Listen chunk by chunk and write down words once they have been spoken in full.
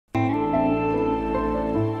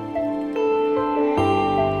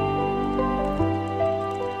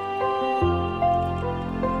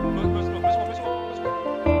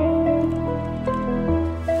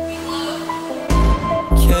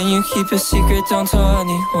keep a secret, don't tell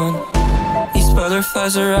anyone. These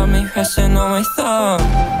butterflies around me resting on my thumb.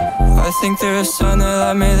 I think they're a sign that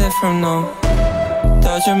I made it from no.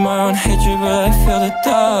 Dodging my own hatred, but I feel the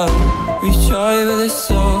doubt. Reach joy, but it's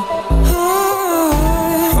so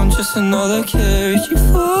hard. I'm just another kid reaching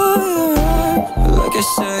for the run. But like I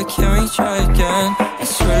said, can we try again? I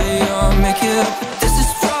swear to you, I'll make it up, but this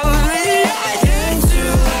is probably not into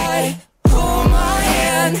light. Hold my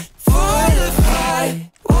hand for the fight.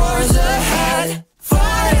 Wars ahead,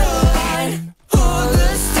 fight a line. Hold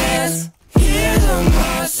the stance, hear the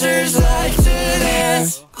monsters like to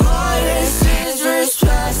dance. Audiences verse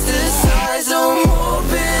pesticides. I'm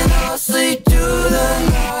hoping I'll sleep through the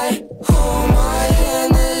night. Hold my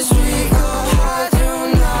hand as we go high. Do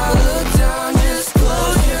not look down, just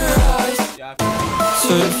close your eyes.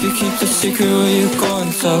 So if you keep the secret, where you go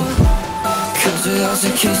and tell? Cause if that's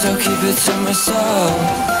the case, I'll keep it to myself.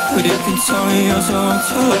 But you can tell me yours, I won't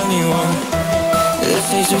tell anyone. The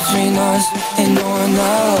stays between us and no one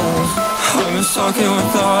else. I'm just talking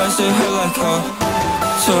with the eyes that hurt like hell.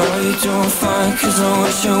 So are you doing fine? Cause I'm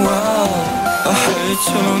wishing well. I heard you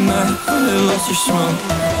to my neck, but it lost your smell.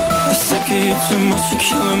 I sick of you too much, you're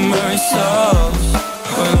killing my cells.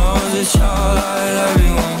 When I was a child, I had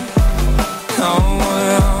everyone. Now I'm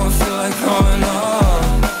older, I don't feel like growing up.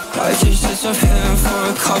 I just up hidden for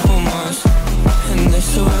a couple months. And they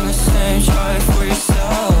still in the same, try it for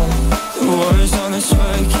yourself. The war is on its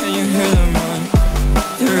way, can you hear them run?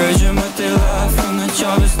 They're raging but they laugh when the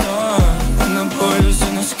job is done. And the borders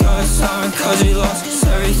in the sky, silent cause he lost. Cause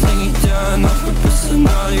everything he done, on purpose and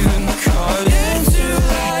not even caught. Into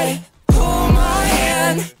light, hold my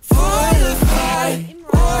hand for the fight.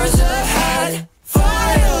 Wars ahead,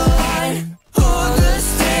 fight a line. Hold the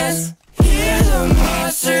stance, hear the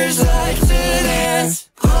monsters like to dance.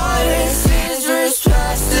 Audiences verse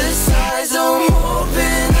pesticides. I'm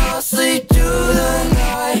hoping I'll sleep through the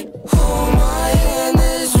night. Hold my hand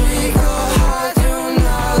as we go high. Do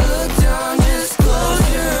not look down, just close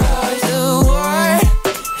your eyes. The war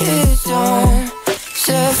is done.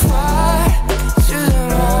 Set fire to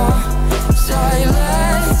them all.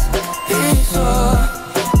 Silence is all.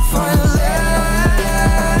 Finally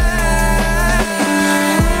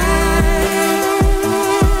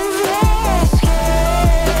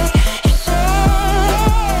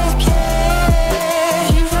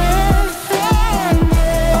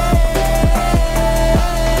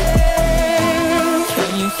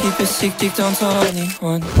secret, don't tell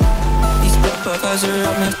anyone. These butterflies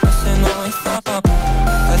around me resting on my thumb.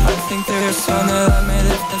 I think they're a sign that I made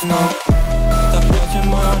it if no. Stop watching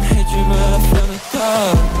my own